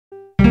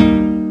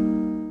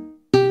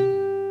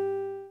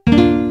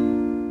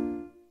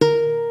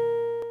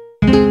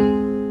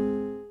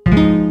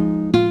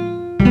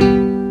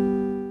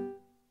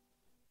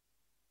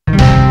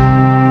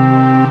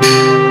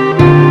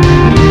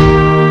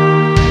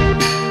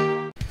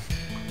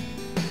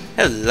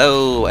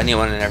Hello,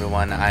 anyone and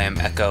everyone, I am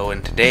Echo,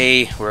 and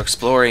today we're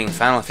exploring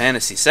Final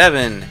Fantasy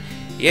VII.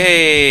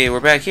 Yay, we're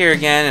back here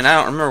again, and I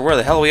don't remember where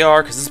the hell we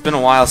are, because it's been a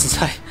while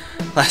since I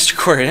last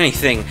recorded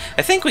anything.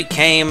 I think we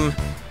came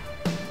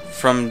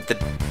from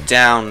the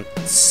down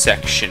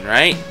section,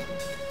 right?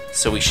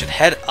 So we should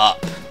head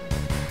up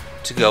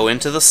to go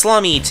into the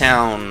slummy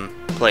town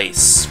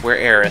place where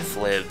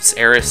Aerith lives.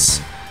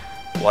 Aeris,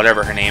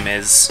 whatever her name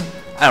is.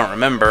 I don't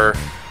remember.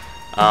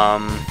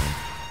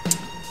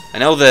 I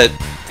know that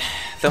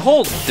the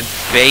whole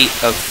debate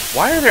of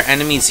why are there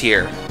enemies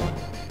here?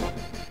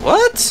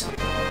 What?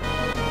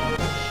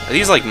 Are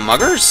these like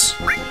muggers?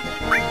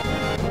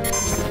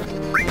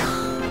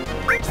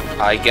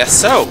 I guess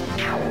so.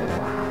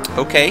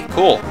 Okay,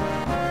 cool.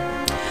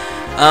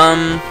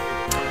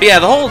 But yeah,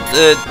 the whole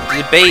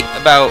debate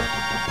about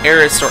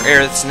Aeris or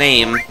Aerith's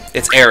name,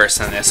 it's Aeris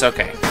in this,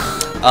 okay.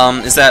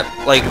 Is that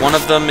like one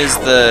of them is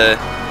the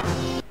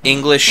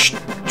English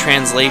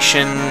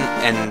translation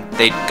and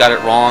they got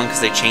it wrong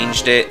because they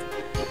changed it?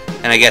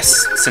 And I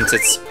guess since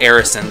it's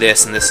Aeris in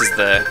this, and this is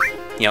the,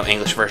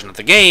 English version of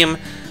the game,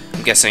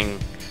 I'm guessing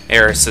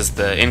Aeris is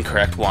the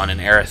incorrect one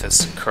and Aerith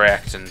is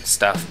correct and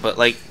stuff. But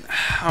like,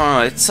 I don't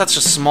know, it's such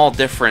a small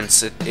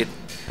difference.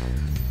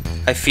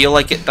 I feel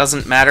like it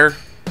doesn't matter.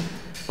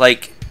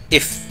 Like,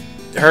 if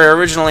her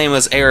original name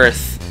was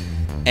Aerith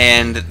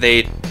and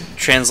they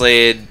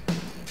translated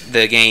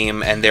the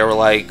game and they were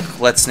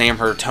like, let's name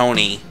her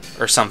Tony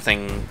or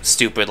something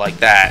stupid like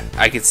that,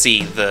 I could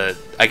see the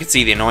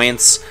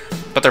annoyance.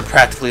 But they're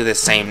practically the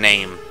same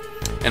name,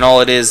 and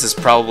all it is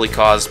probably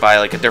caused by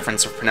like a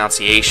difference of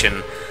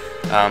pronunciation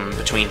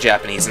between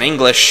Japanese and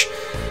English.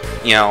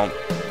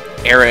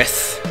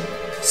 Aerith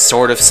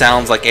sort of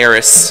sounds like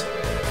Aeris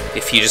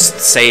if you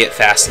just say it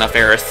fast enough.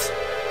 Aerith,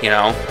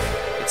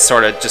 it's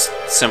sort of just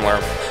similar.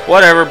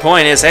 Whatever.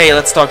 Point is, hey,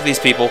 let's talk to these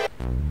people.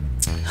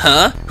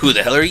 Huh? Who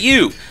the hell are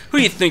you? Who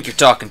do you think you're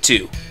talking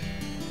to?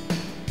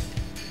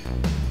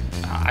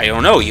 I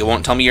don't know. You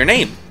won't tell me your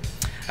name.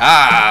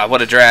 Ah,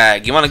 what a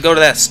drag. You want to go to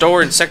that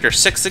store in Sector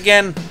 6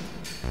 again?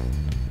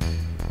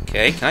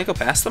 Okay, can I go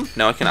past them?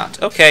 No, I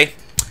cannot. Okay,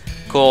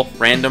 cool.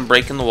 Random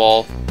break in the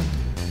wall.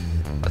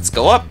 Let's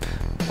go up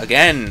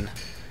again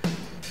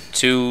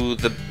to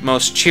the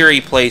most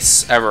cheery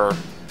place ever.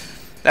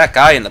 That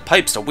guy in the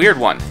pipe's a weird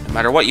one. No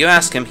matter what you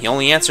ask him, he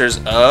only answers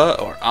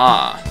or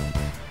ah.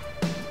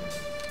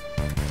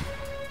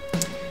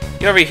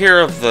 You ever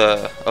hear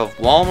of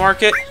Wall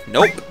Market?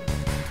 Nope.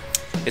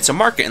 It's a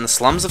market in the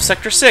slums of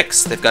Sector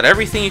 6. They've got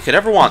everything you could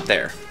ever want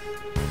there.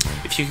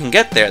 If you can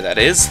get there, that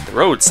is. The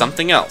road's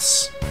something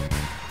else.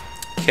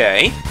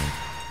 Okay.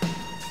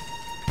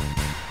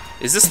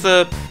 Is this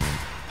the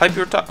pipe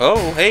you were talking?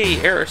 Oh,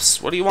 hey, Aeris.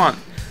 What do you want?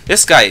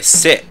 This guy is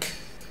sick.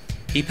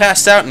 He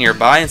passed out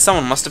nearby, and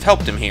someone must have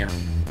helped him here.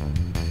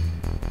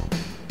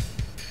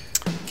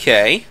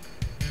 Okay.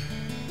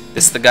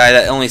 This is the guy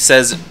that only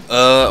says,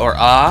 or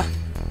ah?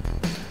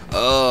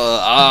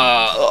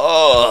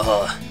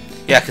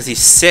 Yeah, because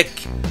he's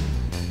sick.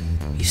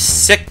 He's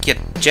sick, you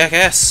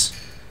jackass.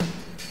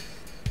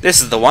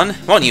 This is the one.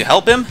 Won't you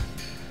help him?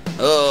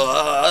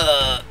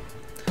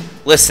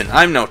 Listen,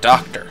 I'm no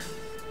doctor.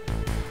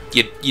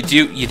 You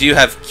do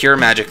have cure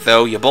magic,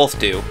 though. You both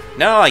do.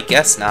 No, I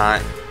guess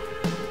not.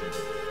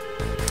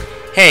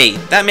 Hey,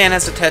 that man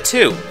has a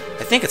tattoo.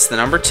 I think it's the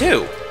number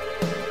 2.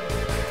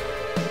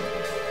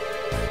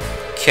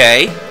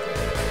 Okay.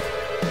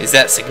 Is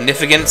that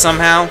significant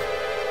somehow?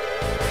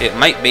 It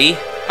might be.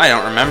 I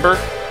don't remember.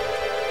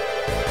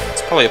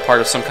 It's probably a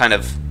part of some kind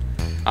of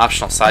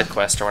optional side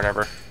quest or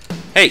whatever.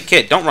 Hey,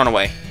 kid, don't run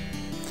away.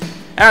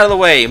 Out of the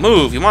way,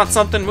 move. You want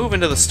something? Move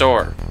into the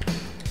store.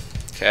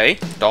 Okay,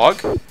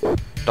 dog.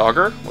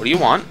 Dogger, what do you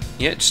want?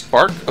 Yeah, just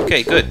bark.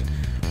 Okay, good.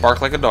 Bark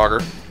like a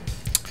dogger.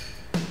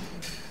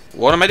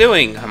 What am I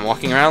doing? I'm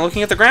walking around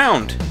looking at the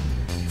ground.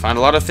 You find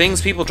a lot of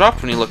things people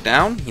drop when you look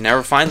down. You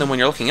never find them when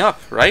you're looking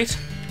up, right?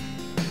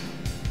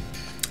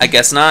 I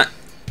guess not.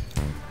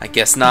 I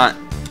guess not.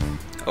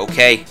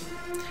 Okay.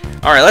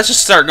 Alright, let's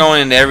just start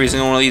going into every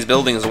single one of these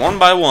buildings one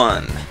by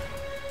one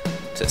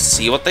to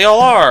see what they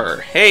all are.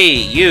 Hey,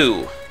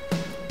 you.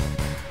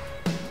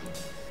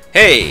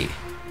 Hey.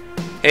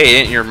 Hey,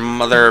 didn't your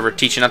mother ever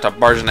teach you not to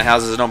barge into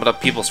houses and open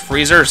up people's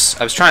freezers?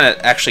 I was trying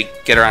to actually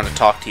get around to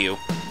talk to you.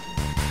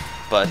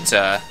 But,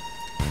 I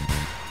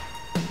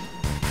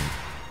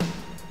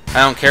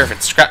don't care if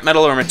it's scrap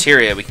metal or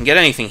materia. We can get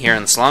anything here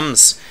in the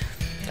slums.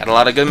 Got a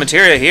lot of good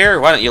materia here.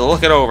 Why don't you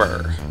look it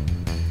over?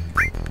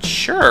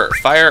 Sure.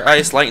 Fire,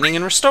 ice, lightning,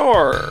 and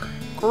restore.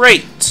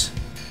 Great.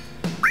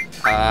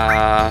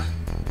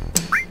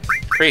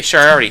 Pretty sure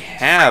I already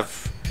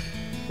have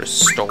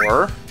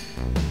restore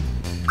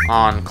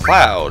on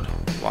Cloud.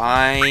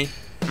 Why?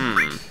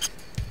 I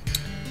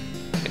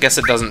guess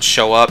it doesn't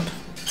show up.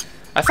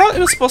 I thought it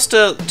was supposed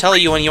to tell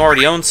you when you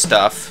already own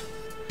stuff.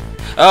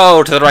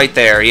 Oh, to the right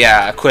there.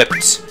 Yeah,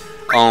 equipped.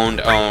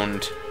 Owned.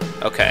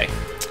 Okay.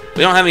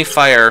 We don't have any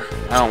fire.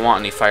 I don't want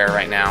any fire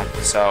right now,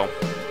 so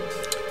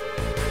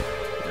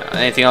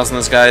Anything else in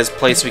this guy's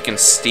place we can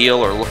steal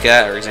or look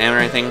at or examine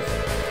or anything?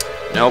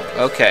 Nope,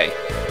 okay.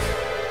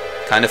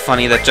 Kind of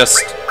funny that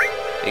just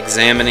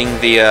examining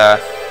the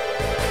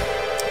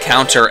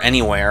counter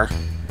anywhere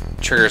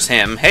triggers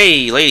him.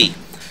 Hey, lady!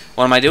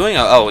 What am I doing?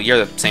 Oh,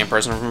 you're the same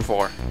person from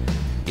before.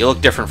 You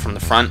look different from the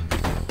front.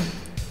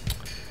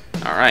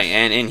 Alright,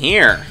 and in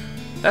here,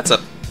 that's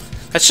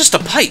just a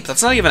pipe.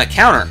 That's not even a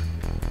counter.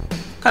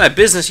 What kind of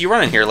business you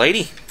running here,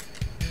 lady?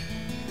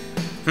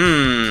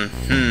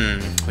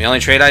 We only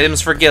trade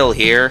items for Gil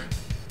here.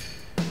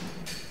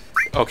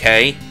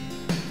 Okay.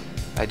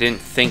 I didn't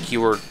think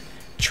you were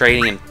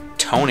trading in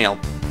toenail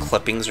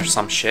clippings or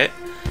some shit.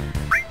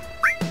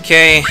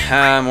 Okay,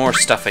 more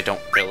stuff I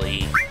don't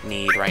really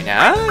need right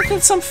now.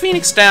 Some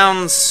Phoenix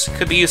Downs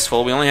could be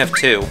useful. We only have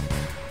 2.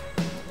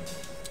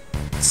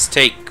 Let's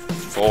take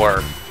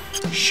 4.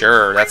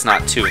 Sure, that's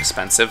not too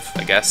expensive,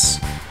 I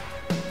guess.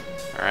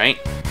 Alright.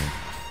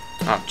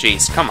 Oh,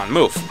 jeez. Come on,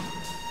 move.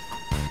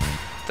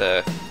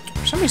 For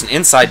some reason,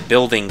 inside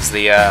buildings,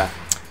 the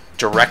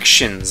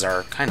directions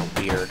are kind of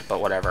weird,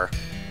 but whatever.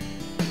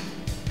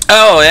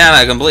 Oh, yeah, and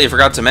I completely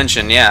forgot to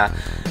mention, yeah.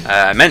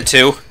 I meant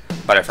to,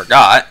 but I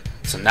forgot.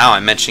 So now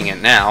I'm mentioning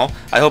it now.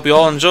 I hope you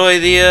all enjoy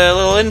the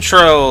little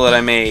intro that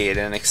I made,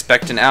 and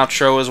expect an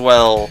outro as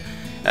well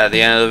at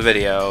the end of the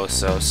video.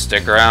 So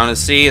stick around to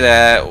see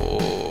that.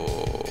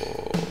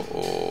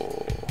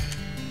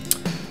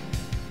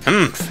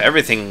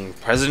 Everything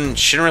President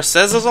Shinra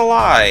says is a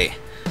lie.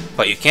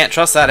 But you can't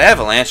trust that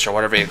avalanche, or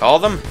whatever you call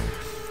them.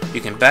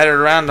 You can bat it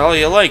around all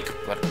you like,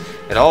 but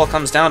it all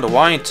comes down to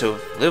wanting to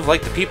live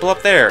like the people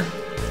up there.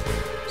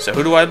 So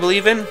who do I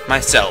believe in?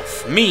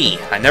 Myself. Me!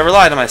 I never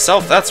lie to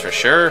myself, that's for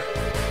sure.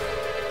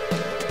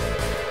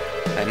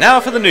 And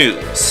now for the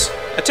news.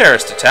 A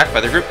terrorist attack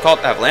by the group called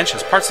Avalanche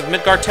has parts of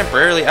Midgar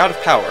temporarily out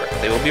of power.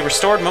 They will be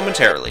restored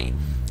momentarily.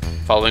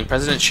 Following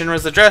President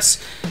Shinra's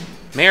address,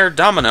 Mayor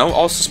Domino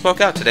also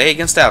spoke out today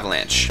against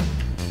Avalanche.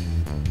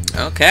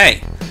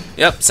 Okay.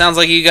 Yep, sounds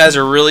like you guys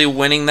are really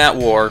winning that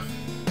war.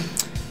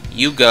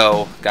 You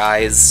go,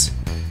 guys.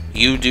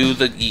 You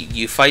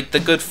fight the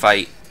good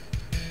fight.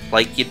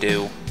 Like you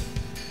do.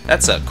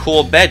 That's a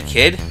cool bed,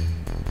 kid.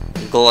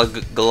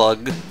 Glug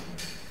glug.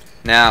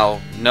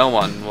 Now, no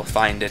one will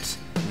find it.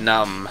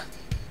 Numb.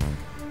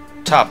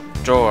 Top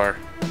drawer.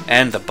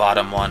 And the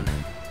bottom one.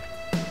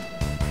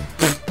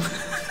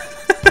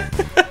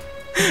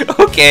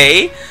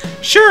 Okay.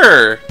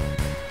 Sure.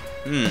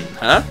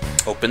 Huh?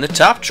 Open the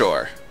top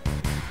drawer.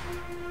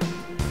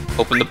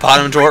 Open the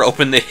bottom drawer.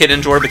 Open the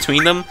hidden drawer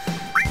between them.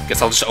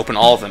 Guess I'll just open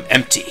all of them.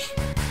 Empty.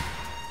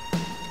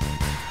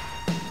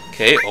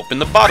 Okay, open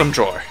the bottom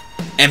drawer.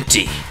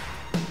 Empty.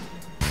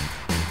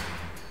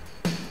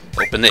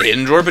 Open the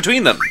hidden drawer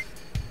between them.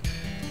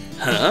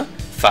 Huh?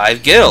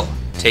 5 gil.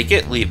 Take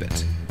it, leave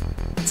it.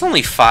 It's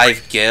only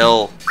 5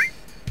 gil.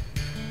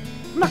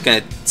 I'm not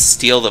gonna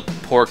steal the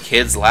poor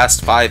kid's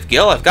last 5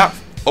 gil. I've got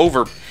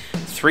over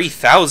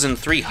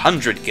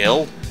 3,300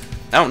 gil.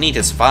 I don't need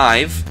his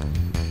 5.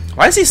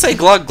 Why does he say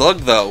glug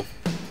glug, though?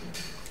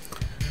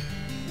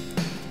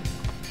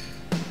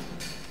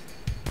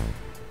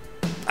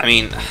 I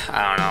mean,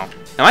 I don't know.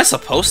 Am I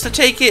supposed to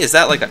take it? Is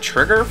that like a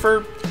trigger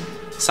for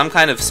some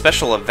kind of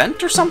special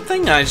event or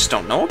something? I just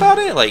don't know about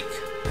it? Like,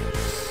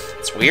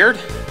 it's weird.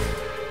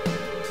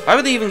 Why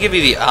would they even give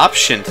you the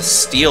option to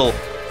steal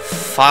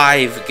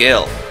 5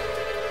 gil?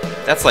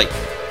 That's like,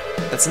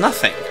 that's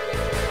nothing.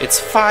 It's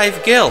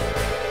 5 gil.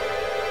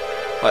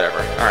 Whatever,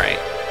 alright.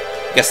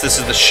 Guess this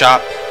is the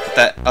shop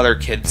that other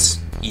kid's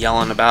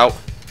yelling about.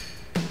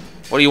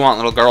 What do you want,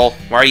 little girl?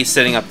 Why are you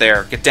sitting up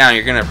there? Get down,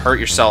 you're gonna hurt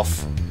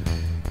yourself.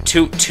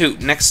 Toot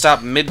toot, next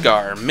stop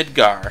Midgar.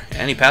 Midgar.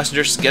 Any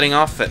passengers getting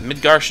off at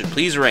Midgar should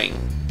please ring.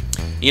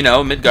 You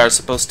know, Midgar's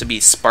supposed to be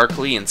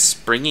sparkly and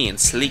springy and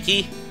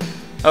sleeky.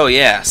 Oh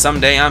yeah,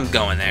 someday I'm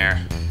going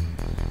there.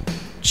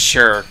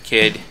 Sure,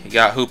 kid. You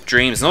got hoop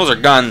dreams. And those are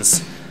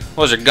guns.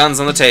 Those are guns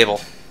on the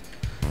table.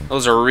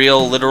 Those are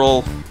real,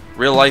 literal,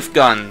 real-life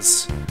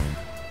guns.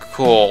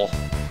 Cool.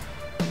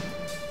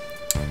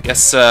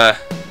 Guess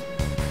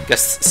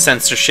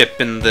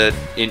censorship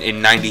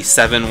in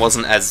 97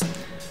 wasn't as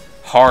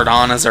hard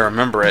on as I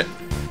remember it.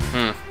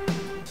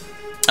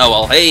 Oh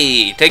well,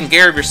 hey, taking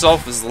care of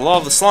yourself is the law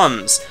of the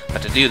slums.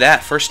 But to do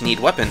that, first you need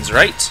weapons,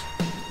 right?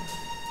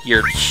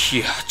 You're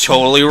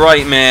totally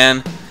right,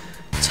 man.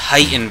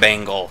 Titan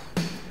Bangle.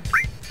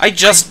 I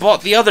just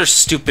bought the other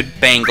stupid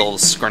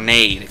Bangles.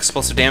 Grenade.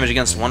 Explosive damage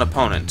against one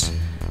opponent.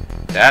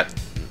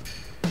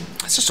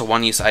 That's just a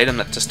one-use item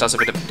that just does a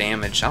bit of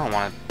damage. I don't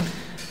want to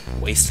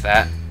waste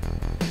that.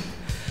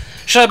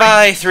 Should I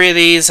buy 3 of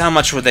these? How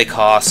much would they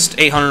cost?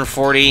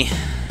 840?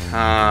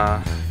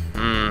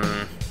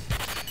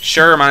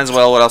 Sure, might as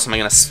well. What else am I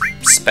going to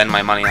spend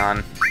my money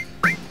on?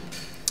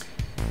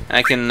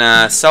 I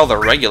can sell the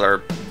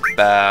regular...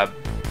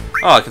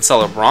 I can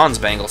sell the bronze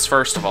bangles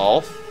first of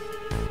all.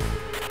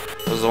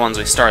 Those are the ones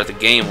we started the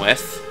game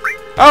with.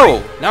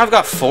 Oh! Now I've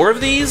got 4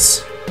 of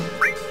these?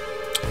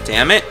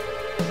 Damn it.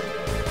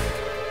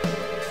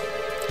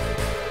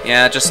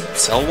 Yeah, just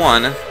sell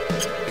one.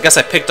 I guess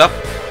I picked up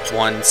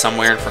one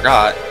somewhere and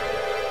forgot.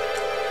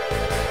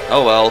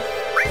 Oh well.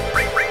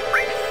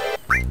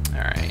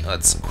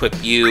 let's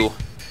equip you.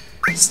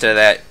 Instead of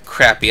that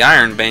crappy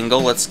iron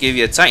bangle, let's give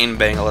you a titan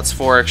bangle. That's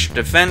 4 extra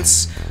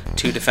defense,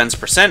 2 defense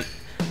percent,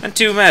 and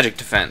 2 magic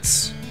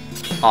defense.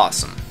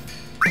 Awesome.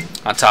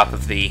 On top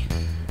of the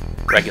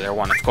regular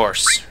one, of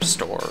course.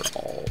 Restore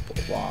all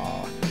blah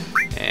blah.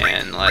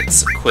 And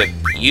let's equip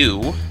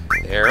you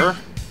there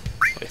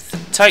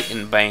with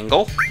titan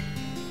bangle.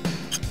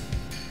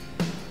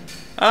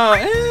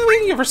 We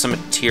can give her some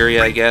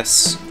materia, I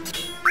guess.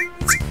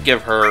 Let's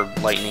give her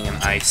lightning and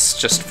ice,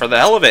 just for the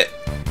hell of it.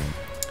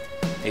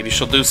 Maybe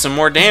she'll do some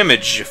more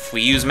damage if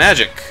we use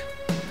magic.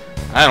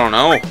 I don't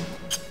know.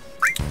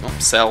 Oh,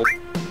 sell.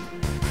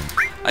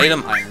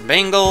 Item, iron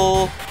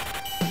bangle.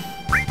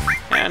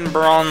 And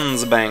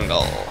bronze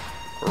bangle.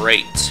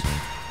 Great.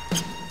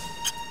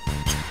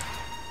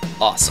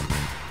 Awesome.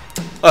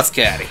 Let's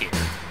get out of here.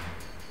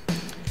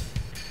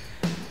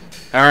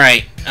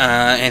 Alright,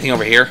 anything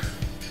over here?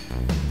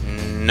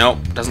 Nope,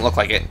 doesn't look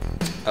like it.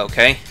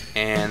 Okay,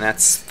 and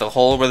that's the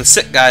hole where the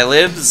sick guy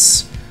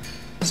lives.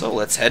 So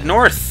let's head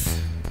north.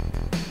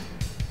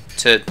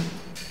 To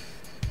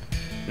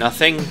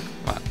nothing?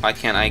 Why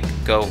can't I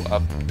go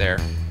up there?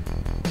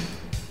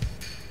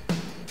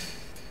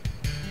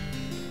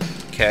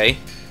 Okay.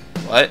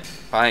 What?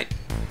 I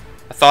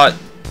thought...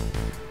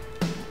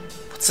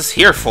 What's this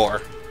here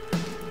for?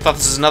 I thought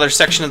this was another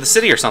section of the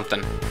city or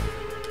something.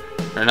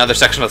 Or another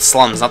section of the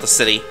slums, not the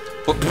city.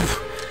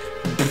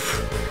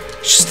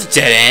 Just a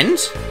dead end?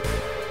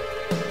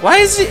 Why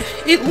is it...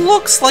 It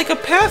looks like a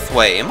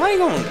pathway. Am I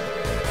going...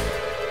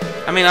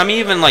 I mean, I'm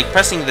even, like,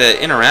 pressing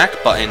the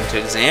interact button to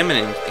examine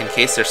in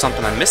case there's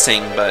something I'm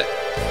missing, but...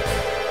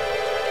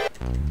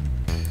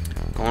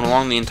 Going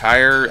along the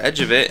entire edge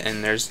of it,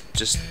 and there's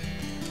just...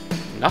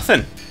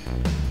 nothing.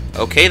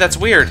 Okay, that's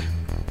weird.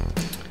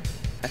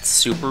 That's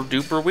super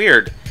duper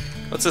weird.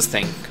 What's this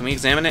thing? Can we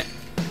examine it?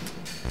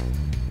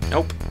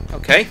 Nope.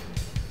 Okay.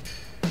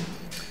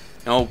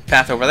 No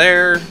path over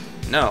there.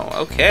 No.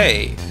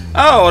 Okay.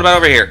 Oh, what about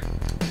over here?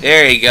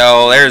 There you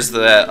go. There's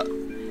the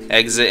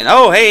exit. And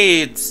oh,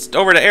 hey, it's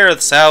over to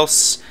Aerith's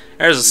house.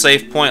 There's a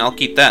safe point. I'll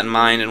keep that in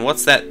mind. And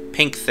what's that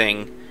pink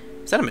thing?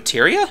 Is that a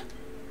materia?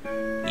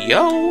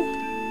 Yo.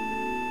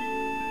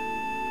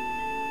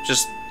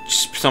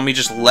 Somebody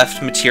just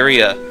left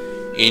materia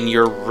in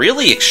your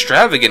really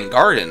extravagant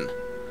garden.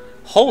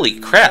 Holy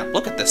crap,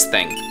 look at this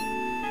thing.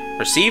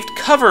 Received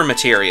cover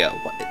materia.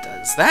 What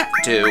does that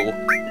do?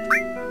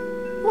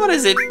 What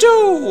does it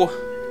do?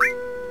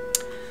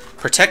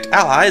 Protect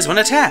allies when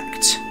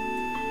attacked.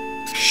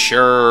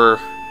 Sure.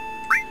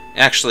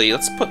 Actually,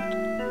 let's put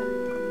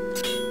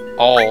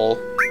all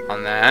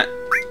on that.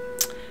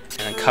 And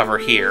then cover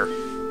here.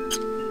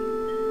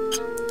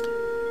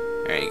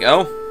 There you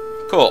go.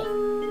 Cool.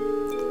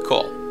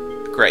 Cool.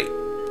 Great.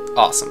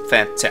 Awesome.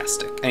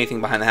 Fantastic.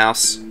 Anything behind the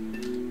house?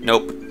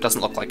 Nope.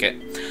 Doesn't look like it.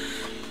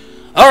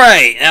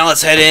 Alright, now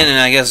let's head in and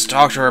I guess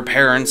talk to her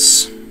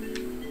parents.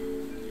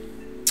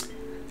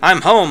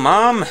 I'm home,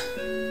 Mom.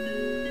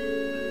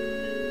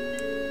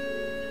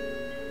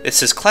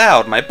 This is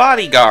Cloud, my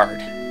bodyguard.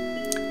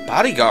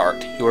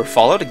 Bodyguard? You were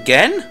followed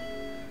again?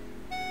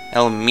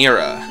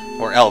 Elmira,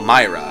 or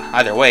Elmira.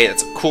 Either way,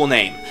 that's a cool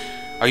name.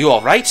 Are you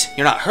alright?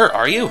 You're not hurt,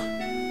 are you?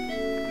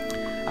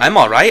 I'm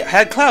alright. I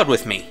had Cloud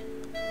with me.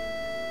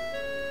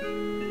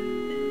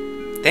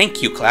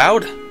 Thank you,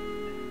 Cloud.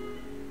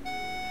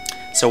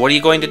 So what are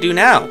you going to do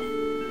now?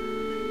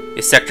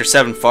 Is Sector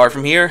 7 far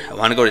from here? I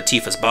want to go to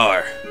Tifa's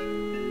bar.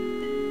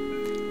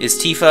 Is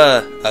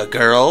Tifa a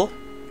girl?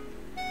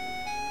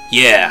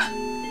 Yeah.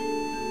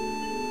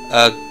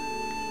 A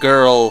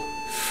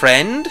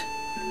girlfriend?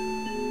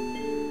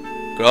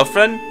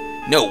 Girlfriend?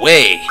 No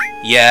way.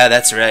 Yeah,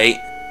 that's right.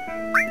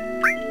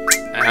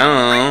 I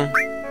don't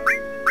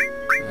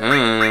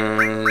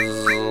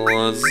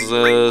know.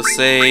 Let's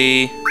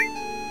say...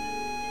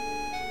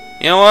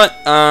 You know what?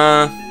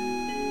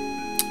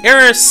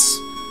 Aeris,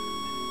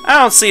 I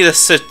don't see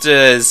this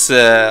as,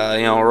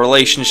 a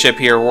relationship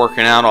here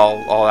working out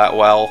all that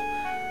well.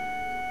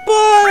 But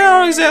I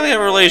don't exactly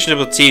have a relationship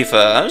with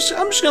Tifa.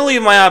 I'm just gonna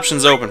leave my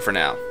options open for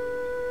now.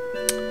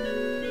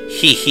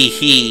 Hee hee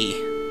hee.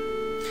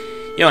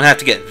 You don't have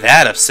to get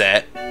that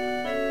upset.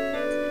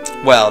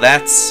 Well,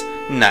 that's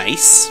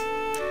nice.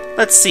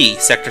 Let's see,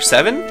 Sector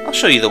 7? I'll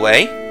show you the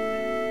way.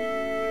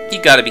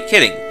 You gotta be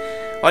kidding.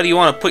 Why do you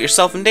want to put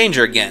yourself in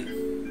danger again?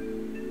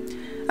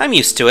 I'm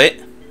used to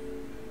it.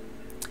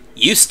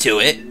 Used to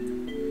it?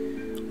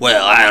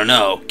 Well, I don't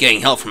know.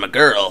 Getting help from a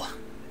girl.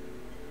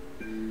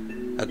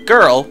 A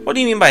girl? What do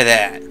you mean by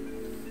that?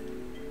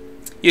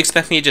 You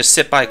expect me to just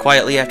sit by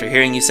quietly after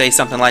hearing you say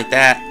something like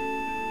that?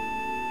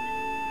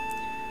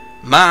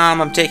 Mom,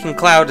 I'm taking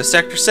Cloud to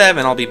Sector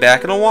 7. I'll be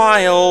back in a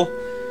while.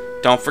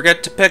 Don't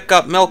forget to pick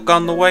up milk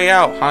on the way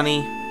out,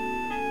 honey.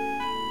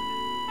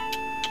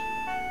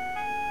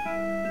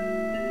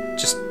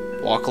 Just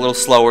walk a little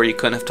slower. You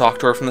couldn't have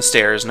talked to her from the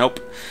stairs. Nope.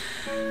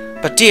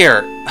 But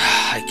dear,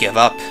 I give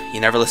up. You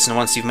never listen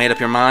once you've made up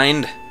your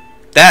mind.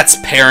 That's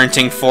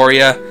parenting for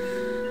you.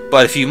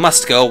 But if you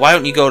must go, why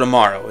don't you go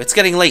tomorrow? It's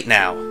getting late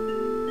now.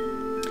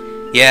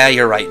 Yeah,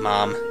 you're right,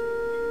 Mom.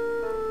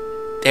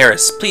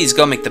 Aeris, please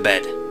go make the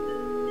bed.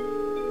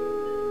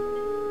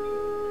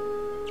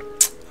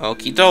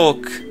 Okie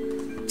doke.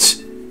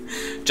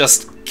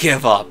 Just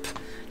give up.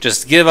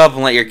 Just give up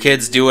and let your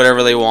kids do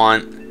whatever they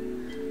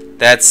want.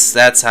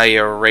 That's how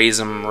you raise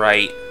them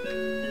right.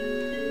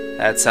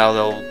 That's how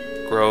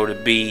they'll grow to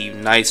be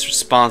nice,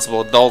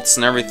 responsible adults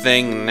and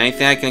everything. And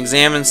anything I can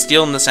examine and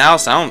steal in this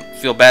house, I don't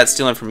feel bad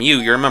stealing from you.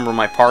 You're a member of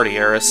my party,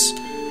 Aeris.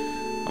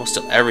 I'll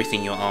steal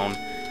everything you own.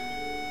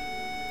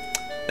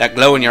 That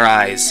glow in your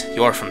eyes,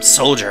 you're from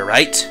Soldier,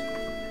 right?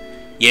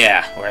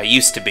 Yeah, where I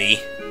used to be.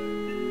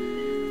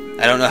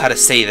 I don't know how to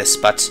say this,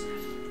 but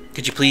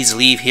could you please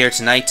leave here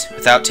tonight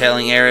without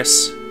telling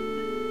Aeris?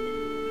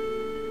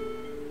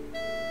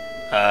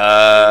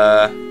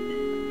 I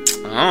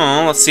don't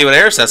know. Let's see what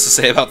Aeris has to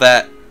say about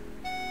that.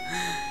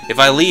 If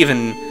I leave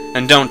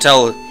and don't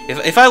tell,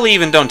 if I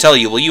leave and don't tell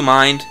you, will you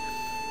mind?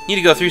 You need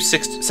to go through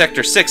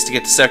Sector 6 to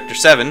get to Sector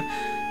 7.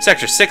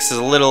 Sector 6 is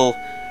a little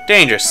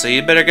dangerous, so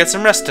you better get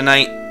some rest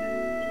tonight.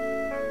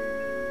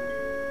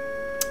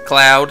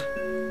 Cloud.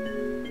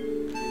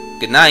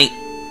 Good night.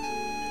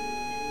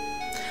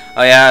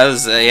 Oh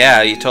yeah,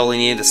 yeah, you totally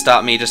needed to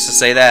stop me just to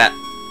say that.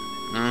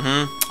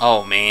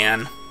 Oh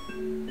man.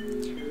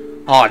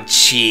 Oh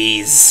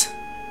jeez.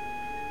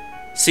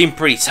 Seem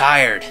pretty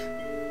tired.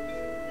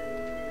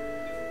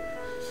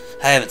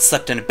 I haven't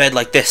slept in a bed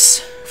like this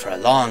for a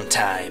long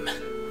time.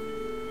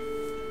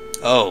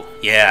 Oh,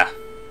 yeah.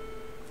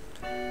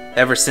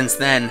 Ever since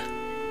then.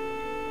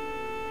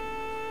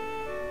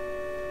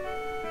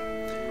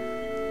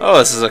 Oh,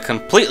 this is a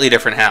completely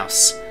different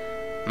house.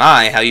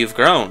 My, how you've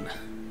grown.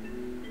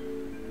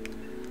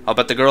 I'll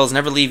bet the girls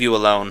never leave you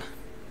alone.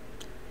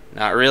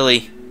 Not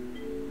really.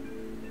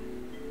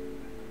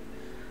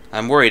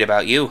 I'm worried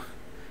about you.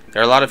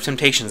 There are a lot of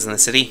temptations in the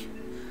city.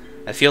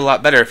 I'd feel a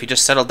lot better if you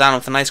just settled down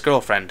with a nice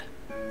girlfriend.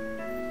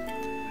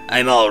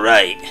 I'm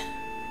alright. I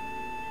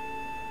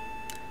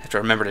have to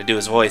remember to do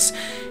his voice.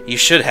 You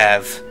should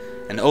have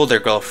an older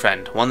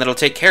girlfriend, one that'll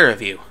take care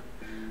of you.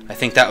 I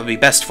think that would be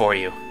best for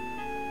you.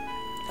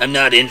 I'm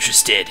not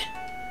interested.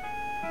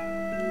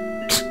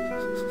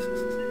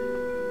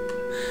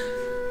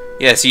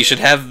 Yes, you should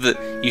have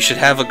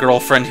a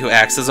girlfriend who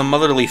acts as a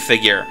motherly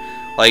figure,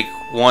 like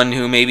one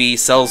who maybe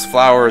sells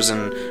flowers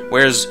and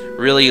wears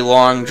really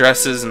long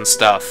dresses and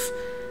stuff,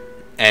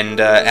 and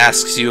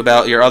asks you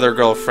about your other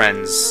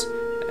girlfriends.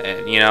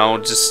 You know,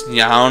 just,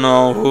 I don't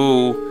know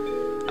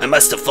who. I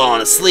must have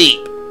fallen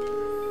asleep.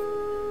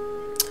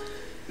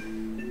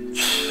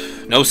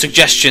 No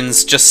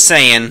suggestions, just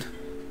saying.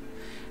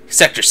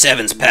 Sector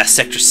 7's past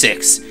Sector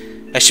 6.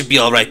 I should be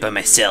alright by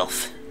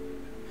myself.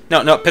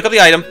 No, pick up the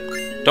item.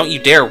 Don't you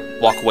dare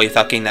walk away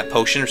without getting that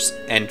potion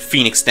and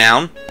Phoenix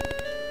down.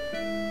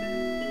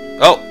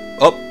 Oh.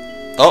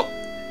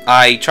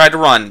 I tried to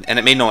run, and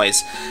it made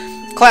noise.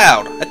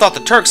 Cloud, I thought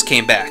the Turks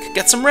came back.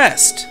 Get some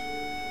rest.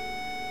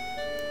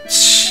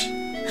 Shh.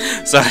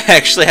 So I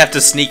actually have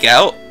to sneak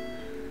out?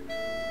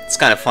 It's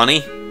kind of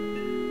funny.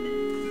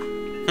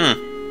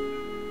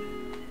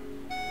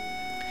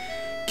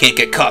 Can't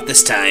get caught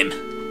this time.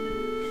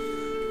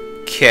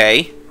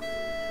 Okay.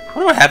 I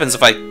wonder what happens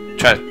if I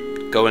try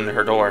to go into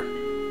her door.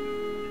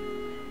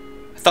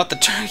 I thought the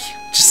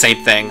just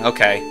same thing.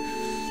 Okay.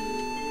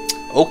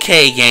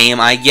 Okay, game,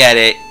 I get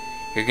it.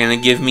 You're gonna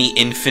give me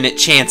infinite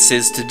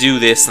chances to do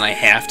this, and I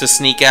have to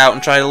sneak out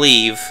and try to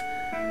leave.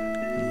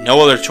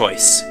 No other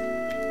choice.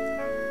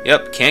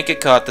 Yep, can't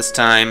get caught this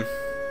time.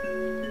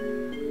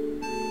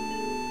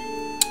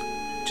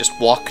 Just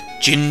walk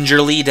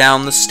gingerly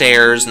down the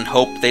stairs and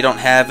hope they don't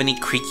have any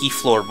creaky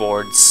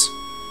floorboards.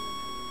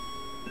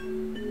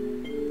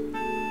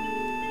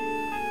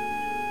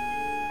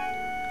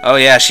 Oh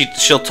yeah,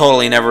 she'll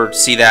totally never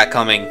see that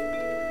coming.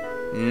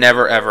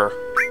 Never ever.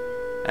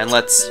 And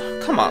let's...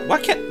 Come on, why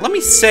can't... Let me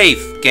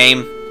save,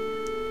 game.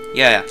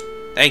 Yeah,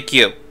 thank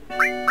you.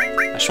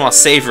 I just want to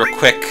save real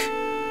quick.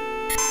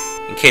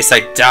 In case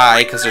I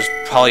die, because there's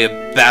probably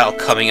a battle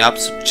coming up,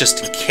 so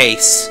just in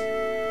case.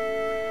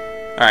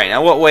 Alright,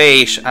 now what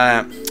way...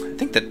 I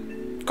think the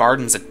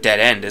garden's a dead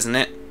end, isn't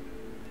it?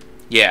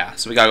 Yeah,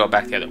 so we gotta go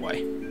back the other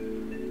way.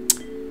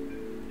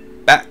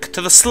 Back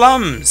to the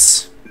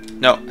slums!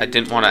 No, I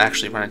didn't want to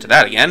actually run into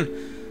that again.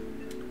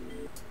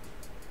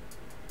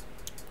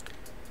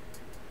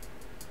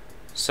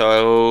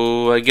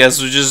 So, I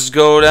guess we just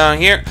go down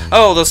here.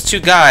 Oh, those two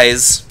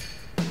guys.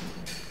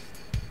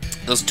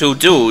 Those two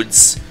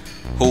dudes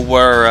who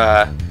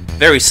were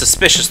very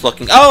suspicious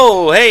looking.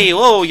 Oh, hey,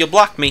 whoa, you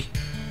blocked me.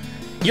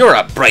 You're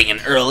up bright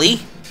and early.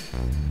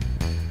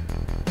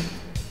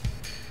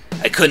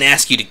 I couldn't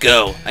ask you to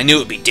go. I knew it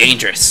would be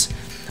dangerous.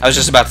 I was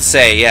just about to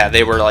say, yeah,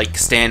 they were like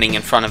standing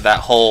in front of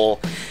that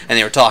hole and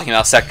they were talking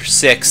about Sector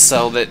 6,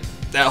 so that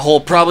hole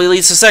probably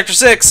leads to Sector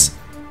 6.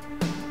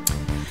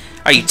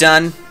 Are you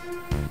done?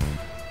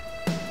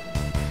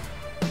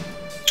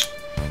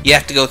 You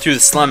have to go through the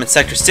slum in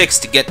Sector 6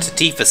 to get to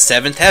Tifa's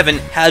 7th heaven.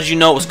 How did you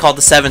know it was called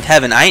the 7th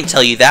heaven? I didn't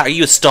tell you that. Are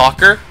you a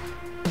stalker?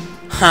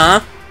 Huh?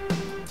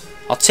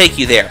 I'll take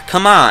you there.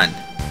 Come on.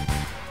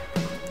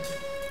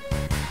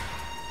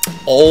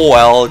 Oh,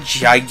 well,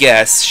 I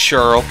guess.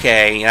 Sure,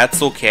 okay.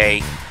 That's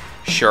okay.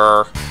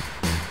 Sure.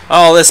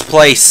 Oh, this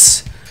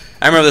place.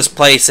 I remember this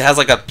place. It has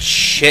like a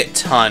shit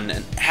ton.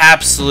 An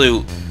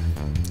absolute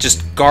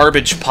just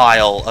garbage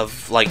pile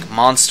of like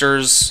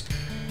monsters.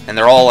 And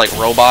they're all like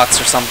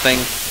robots or something.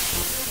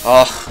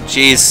 Oh,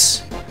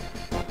 jeez.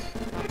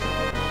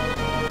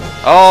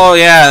 Oh,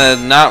 yeah,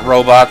 not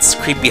robots.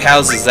 Creepy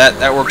houses.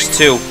 That works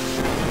too.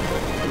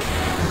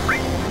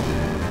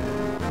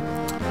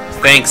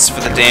 Thanks for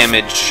the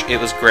damage.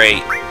 It was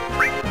great.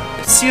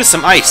 Let's use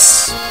some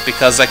ice,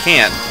 because I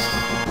can.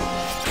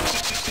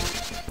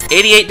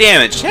 88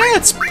 damage. Yeah,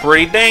 it's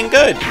pretty dang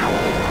good.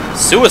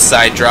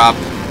 Suicide drop.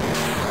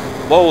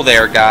 Whoa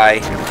there,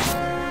 guy.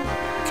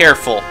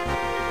 Careful.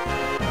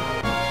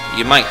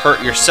 You might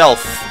hurt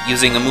yourself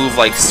using a move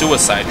like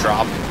Suicide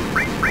Drop.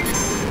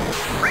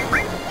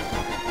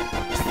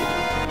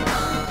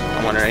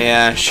 I wonder,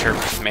 yeah, sure,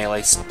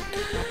 melee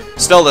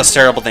still does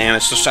terrible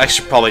damage, so I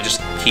should probably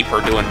just keep her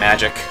doing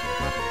magic.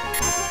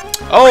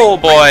 Oh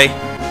boy!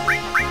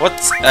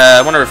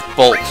 I wonder if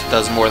Bolt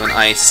does more than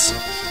Ice.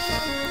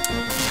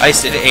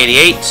 Ice did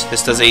 88,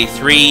 this does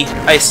 83,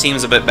 Ice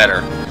seems a bit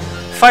better.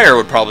 Fire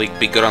would probably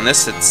be good on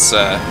this, it's,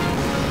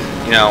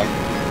 you know,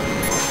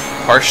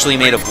 partially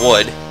made of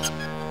wood.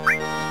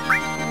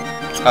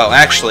 Oh,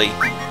 actually,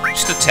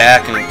 just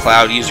attack and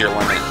Cloud, use your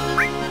limit.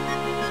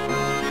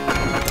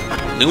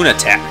 Loon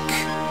attack.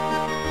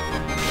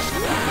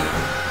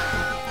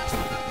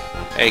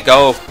 Hey,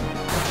 go.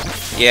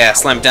 Yeah,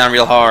 slam it down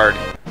real hard.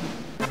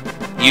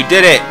 You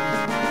did it!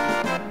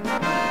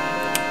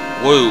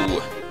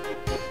 Woo.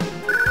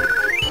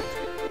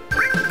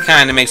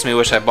 Kinda makes me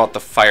wish I bought the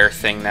fire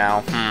thing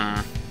now.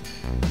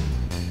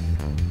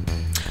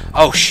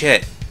 Oh,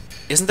 shit.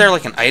 Isn't there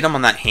like an item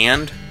on that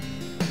hand?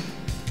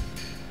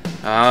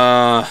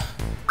 Alright.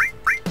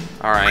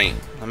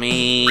 Let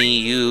me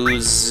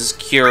use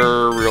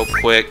Cure real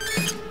quick.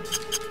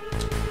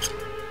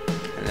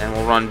 And then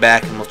we'll run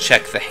back and we'll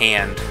check the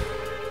hand.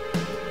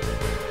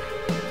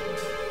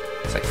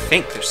 I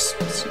think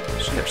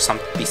should there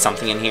be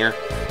something in here?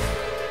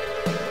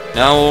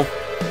 No.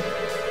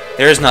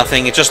 There's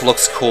nothing. It just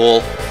looks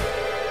cool.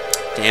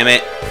 Damn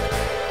it.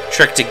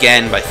 Tricked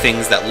again by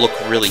things that look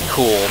really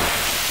cool.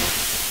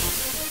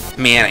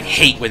 Man, I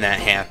hate when that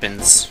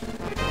happens.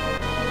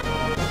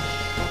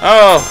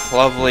 Oh,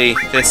 lovely.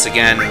 This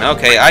again.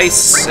 Okay,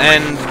 ice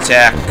and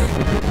attack.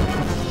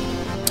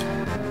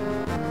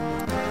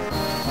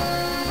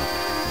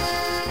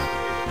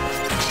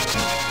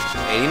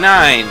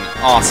 $89.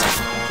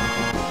 Awesome.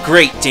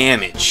 Great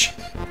damage.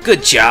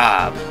 Good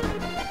job.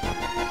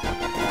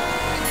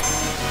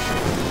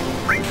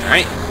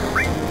 Alright.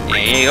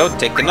 There you go.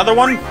 Take another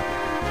one.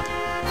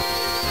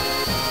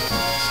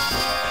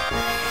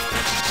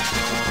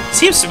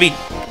 Seems to be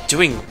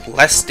doing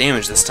less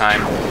damage this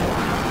time.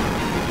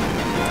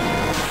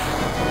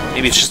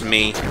 Maybe it's just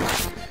me.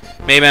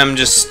 Maybe I'm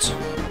just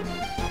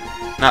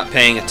not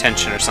paying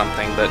attention or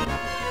something, but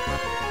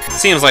it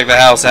seems like the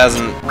house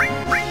hasn't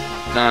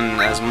done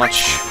as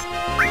much.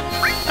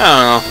 I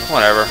don't know,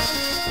 whatever.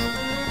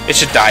 It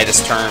should die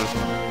this turn.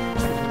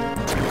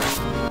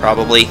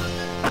 Probably.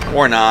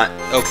 Or not.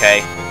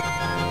 Okay.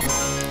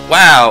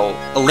 Wow,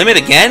 a limit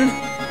again?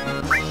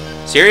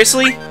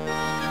 Seriously?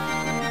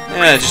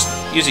 Yeah, just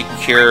use a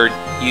cure.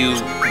 You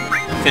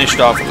finished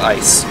off with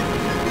ice.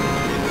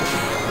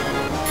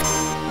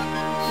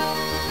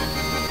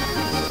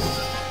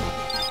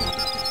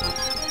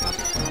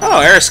 Oh,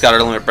 Aeris got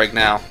her limit break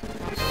now.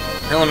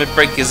 Her limit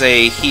break is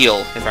a heal,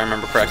 if I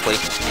remember correctly.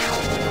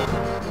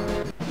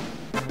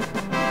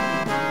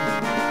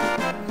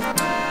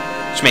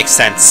 Which makes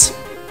sense,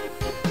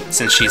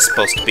 since she's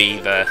supposed to be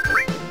the,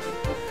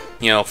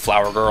 you know,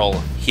 flower girl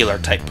healer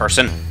type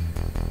person.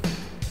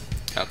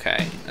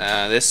 Okay,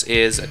 this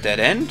is a dead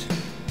end.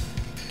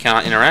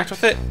 Cannot interact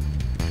with it?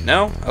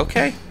 No?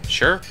 Okay,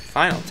 sure,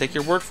 fine, I'll take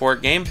your word for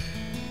it, game.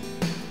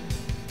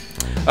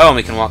 Oh, and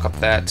we can walk up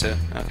that too.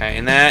 Okay,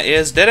 and that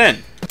is dead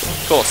end.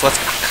 Cool, so let's...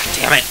 God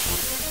damn it!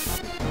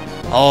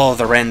 Oh,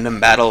 the random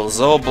battles.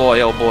 Oh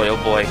boy, oh boy, oh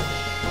boy.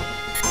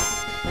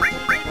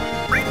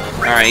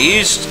 Alright, you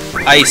used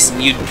ice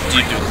and you do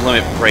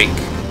limit break.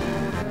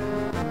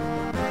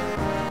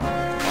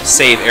 I'll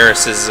save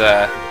Aeris's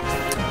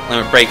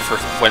limit break for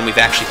when we've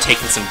actually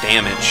taken some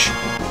damage.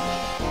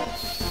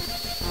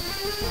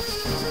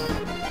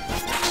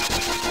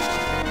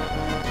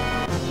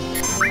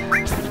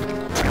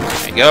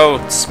 There you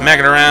go, smack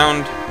it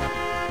around.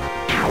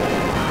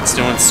 It's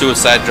doing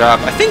suicide drop.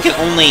 I think it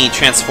only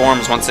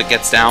transforms once it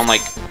gets down,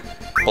 like,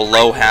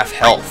 below half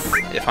health,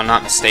 if I'm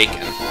not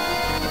mistaken.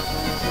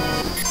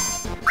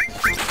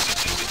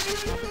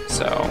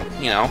 So,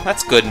 you know,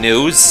 that's good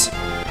news.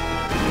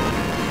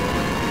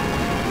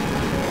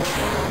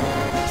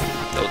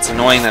 Though it's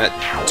annoying that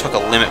it took a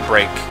limit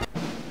break.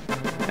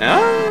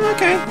 Oh,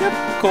 okay,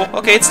 yep, cool.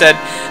 Okay, it's dead.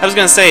 I was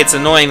gonna say, it's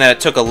annoying that it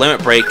took a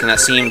limit break and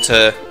that seemed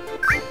to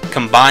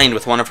combined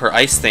with one of her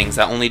ice things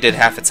that only did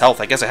half its health.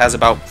 I guess it has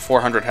about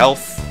 400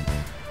 health,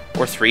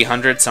 or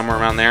 300, somewhere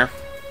around there.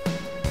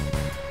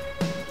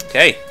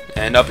 Okay,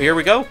 And up here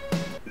we go.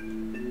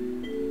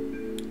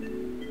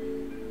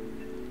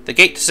 The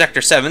gate to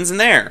Sector 7's in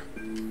there.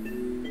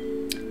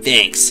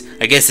 Thanks.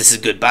 I guess this is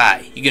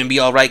goodbye. You gonna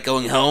be alright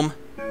going home?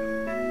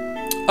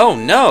 Oh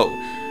no!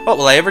 What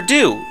will I ever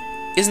do?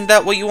 Isn't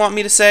that what you want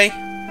me to say?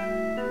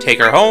 Take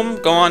her home,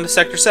 go on to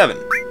Sector 7.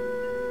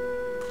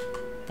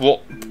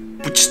 Well,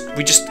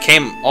 we just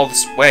came all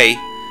this way,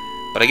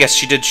 but I guess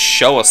she did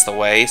show us the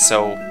way,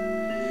 so...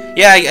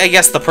 Yeah, I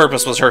guess the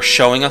purpose was her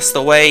showing us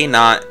the way,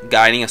 not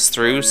guiding us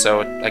through, so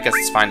I guess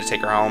it's fine to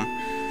take her home.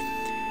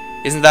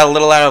 Isn't that a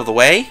little out of the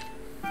way?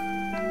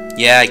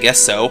 Yeah, I guess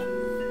so.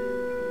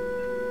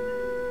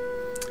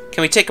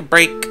 Can we take a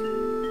break?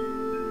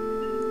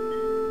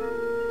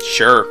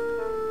 Sure.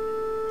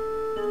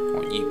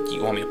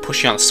 You want me to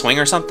push you on the swing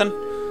or something?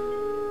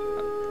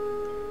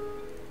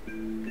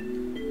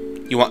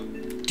 Do you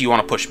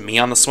want to push me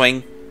on the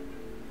swing?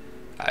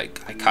 I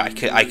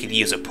could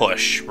use a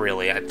push,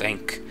 really. I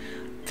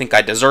think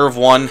I deserve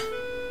one.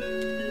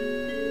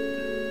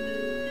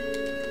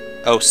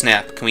 Oh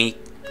snap! Can we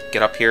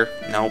get up here?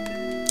 Nope.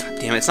 God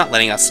damn it! It's not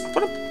letting us.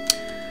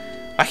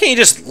 Why can't you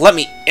just let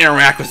me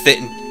interact with it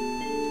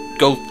and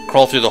go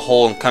crawl through the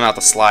hole and come out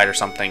the slide or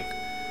something?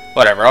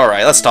 Whatever. All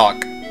right, let's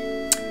talk.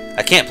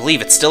 I can't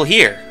believe it's still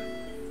here.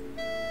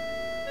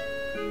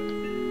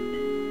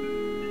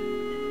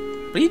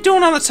 What are you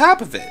doing on the top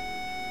of it?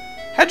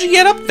 How'd you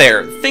get up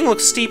there? The thing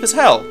looks steep as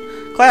hell.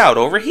 Cloud,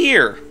 over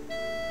here.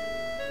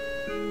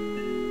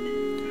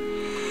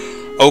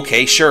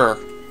 Okay, sure.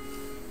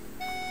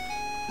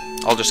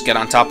 I'll just get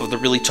on top of the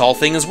really tall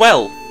thing as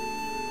well.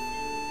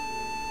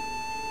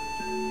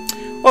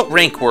 What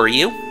rank were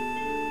you?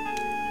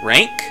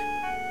 Rank?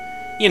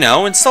 You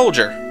know, in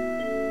soldier.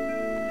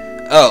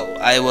 Oh,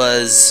 I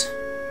was...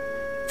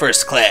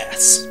 first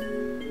class.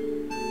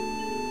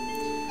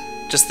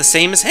 Just the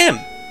same as him.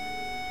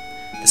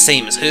 The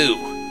same as who?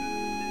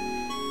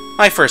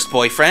 My first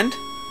boyfriend.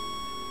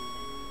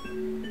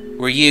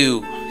 Were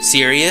you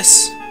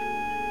serious?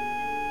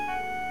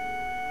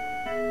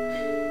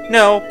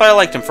 No, but I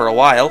liked him for a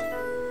while.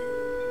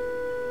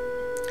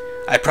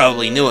 I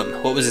probably knew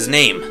him. What was his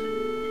name?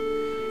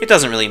 It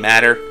doesn't really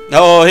matter.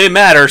 Oh, it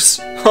matters.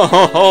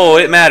 Oh,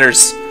 it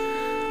matters.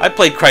 I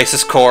played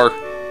Crisis Core.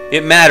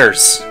 It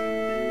matters.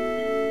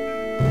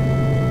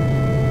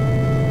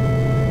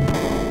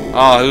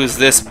 Oh, who's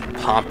this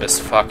pompous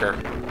fucker?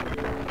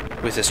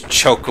 With his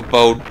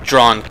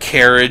chocobo-drawn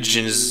carriage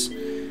and his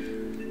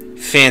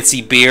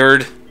fancy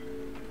beard.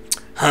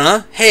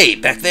 Huh? Hey,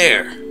 back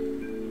there.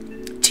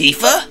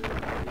 Tifa?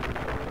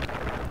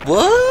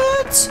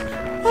 What?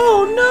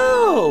 Oh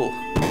no!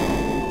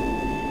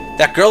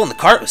 That girl in the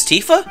cart was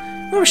Tifa?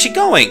 Where was she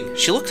going?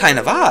 She looked kind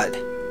of odd.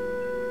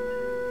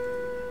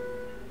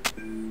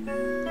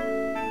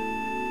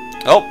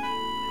 Oh,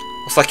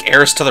 looks like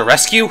Aeris to the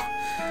rescue.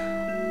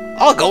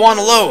 I'll go on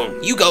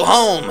alone. You go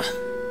home.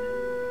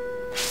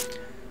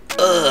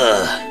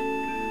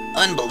 Ugh.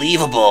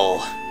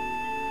 Unbelievable.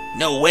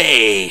 No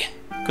way.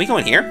 Can we go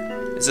in here?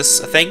 Is this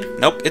a thing?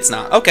 Nope, it's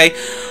not. Okay.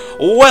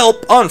 Well,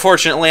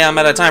 unfortunately, I'm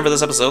out of time for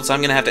this episode, so I'm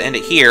going to have to end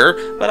it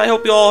here. But I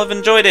hope you all have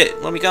enjoyed it.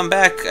 When we come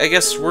back, I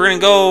guess we're going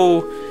to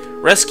go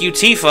rescue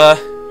Tifa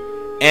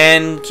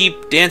and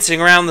keep dancing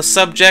around the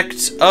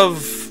subject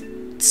of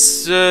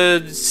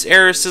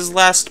Aeris'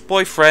 last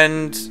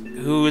boyfriend,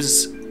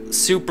 who's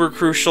super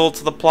crucial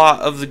to the plot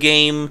of the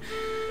game.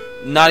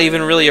 Not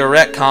even really a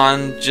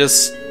retcon,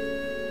 just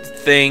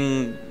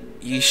thing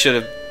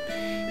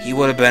he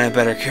would have been a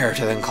better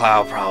character than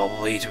Cloud,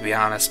 probably, to be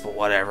honest, but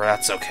whatever,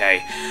 that's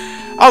okay.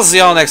 I'll see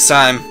y'all next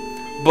time.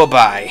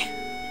 Bye-bye.